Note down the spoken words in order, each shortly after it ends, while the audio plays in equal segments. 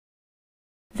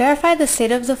Verify the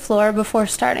state of the floor before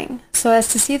starting, so as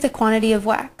to see the quantity of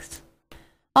wax.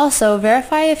 Also,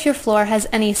 verify if your floor has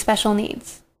any special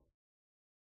needs.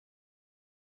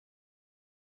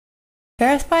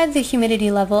 Verify the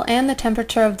humidity level and the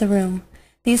temperature of the room.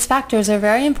 These factors are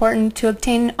very important to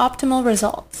obtain optimal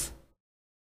results.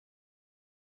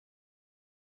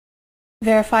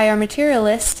 Verify our material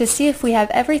list to see if we have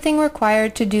everything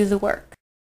required to do the work.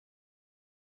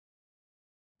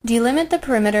 Delimit the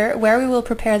perimeter where we will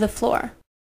prepare the floor.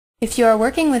 If you are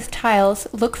working with tiles,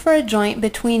 look for a joint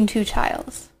between two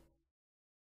tiles.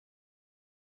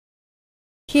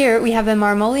 Here we have a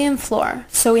marmoleum floor,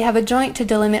 so we have a joint to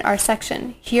delimit our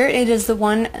section. Here it is the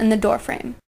one in the door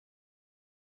frame.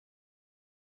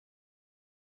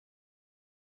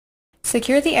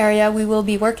 Secure the area we will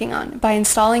be working on by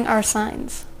installing our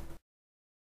signs.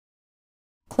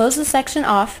 Close the section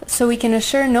off so we can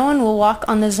assure no one will walk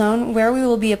on the zone where we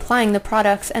will be applying the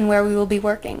products and where we will be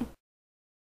working.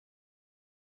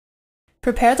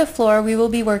 Prepare the floor we will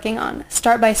be working on.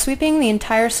 Start by sweeping the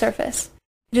entire surface.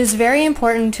 It is very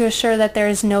important to assure that there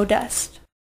is no dust.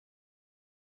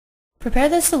 Prepare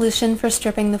the solution for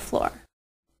stripping the floor.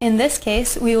 In this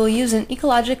case, we will use an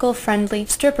ecological-friendly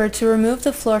stripper to remove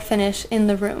the floor finish in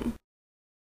the room.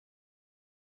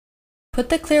 Put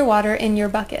the clear water in your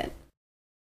bucket.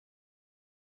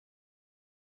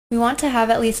 We want to have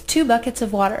at least 2 buckets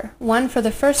of water, one for the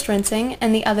first rinsing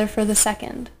and the other for the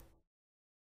second.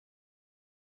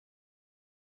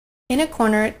 In a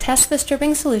corner, test the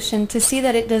stripping solution to see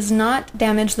that it does not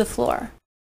damage the floor.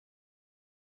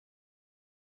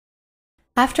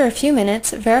 After a few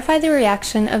minutes, verify the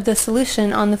reaction of the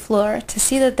solution on the floor to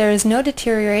see that there is no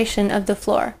deterioration of the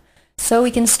floor, so we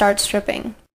can start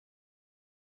stripping.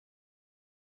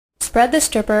 Spread the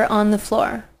stripper on the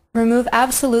floor. Remove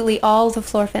absolutely all the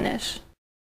floor finish.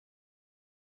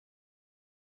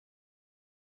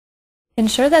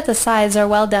 Ensure that the sides are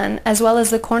well done, as well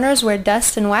as the corners where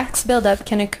dust and wax buildup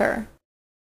can occur.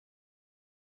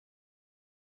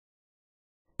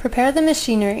 Prepare the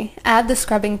machinery. Add the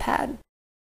scrubbing pad.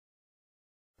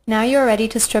 Now you are ready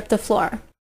to strip the floor.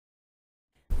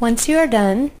 Once you are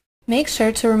done, make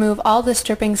sure to remove all the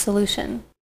stripping solution.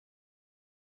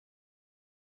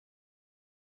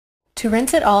 To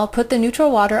rinse it all, put the neutral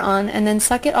water on and then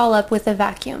suck it all up with a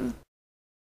vacuum.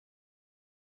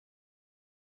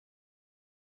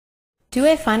 Do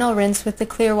a final rinse with the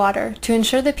clear water to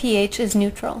ensure the pH is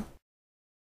neutral.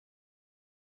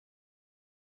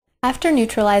 After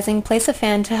neutralizing, place a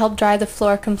fan to help dry the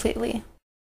floor completely.